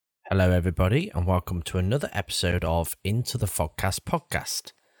Hello, everybody, and welcome to another episode of Into the Fogcast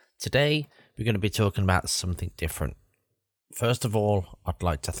podcast. Today, we're going to be talking about something different. First of all, I'd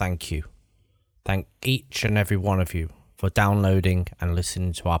like to thank you. Thank each and every one of you for downloading and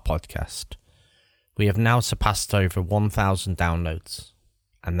listening to our podcast. We have now surpassed over 1,000 downloads,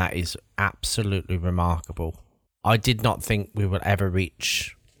 and that is absolutely remarkable. I did not think we would ever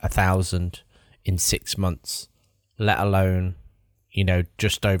reach 1,000 in 6 months, let alone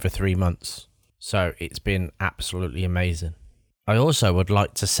just over 3 months. So it's been absolutely amazing. I also would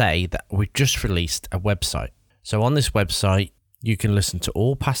like to say that we've just released a website. So on this website, you can listen to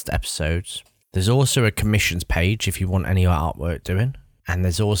all past episodes. There's also a commissions page if you want any artwork doing. And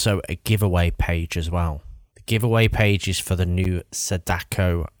there's also a giveaway page as well. The giveaway page is for the new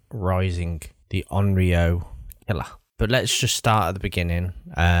Sadako Rising, the Onryo Killer. But let's just start at the beginning.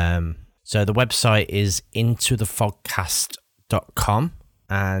 So the website is intothefogcast.com,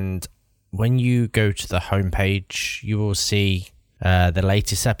 and when you go to the homepage, you will see the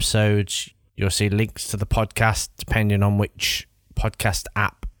latest episodes. You'll see links to the podcast depending on which podcast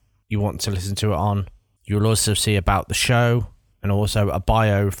app you want to listen to it on. You'll also see about the show and also a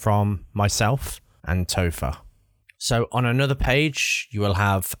bio from myself and Topher. So on another page, you will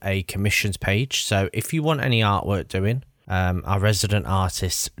have a commissions page. So if you want any artwork doing, our resident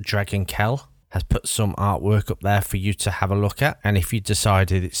artist Dragon Kell has put some artwork up there for you to have a look at. And if you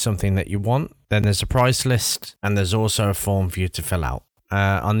decided it's something that you want, then there's a price list and there's also a form for you to fill out.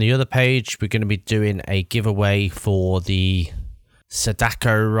 On the other page, we're going to be doing a giveaway for the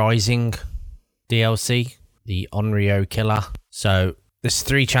Sadako Rising DLC, the Onryo Killer. So there's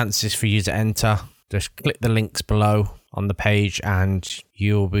 3 chances for you to enter. Just click the links below on the page and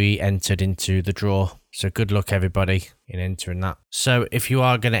you'll be entered into the draw. So good luck, everybody, in entering that. So if you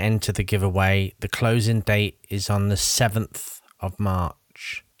are going to enter the giveaway, the closing date is on the 7th of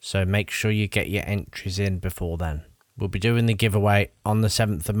March. So make sure you get your entries in before then. We'll be doing the giveaway on the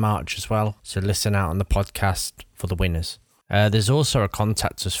 7th of March as well. So listen out on the podcast for the winners. There's also a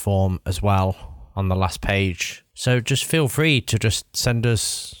contact us form as well on the last page. So just feel free to just send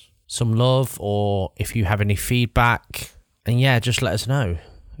us some love, or if you have any feedback. And yeah, just let us know.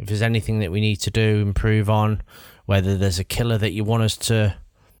 If there's anything that we need to do, improve on, whether there's a killer that you want us to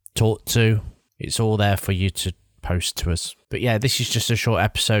talk to, it's all there for you to post to us. But yeah, this is just a short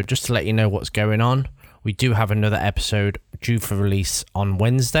episode just to let you know what's going on. We do have another episode due for release on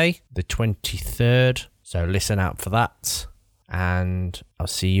Wednesday, the 23rd. So listen out for that. And I'll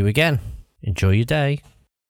see you again. Enjoy your day.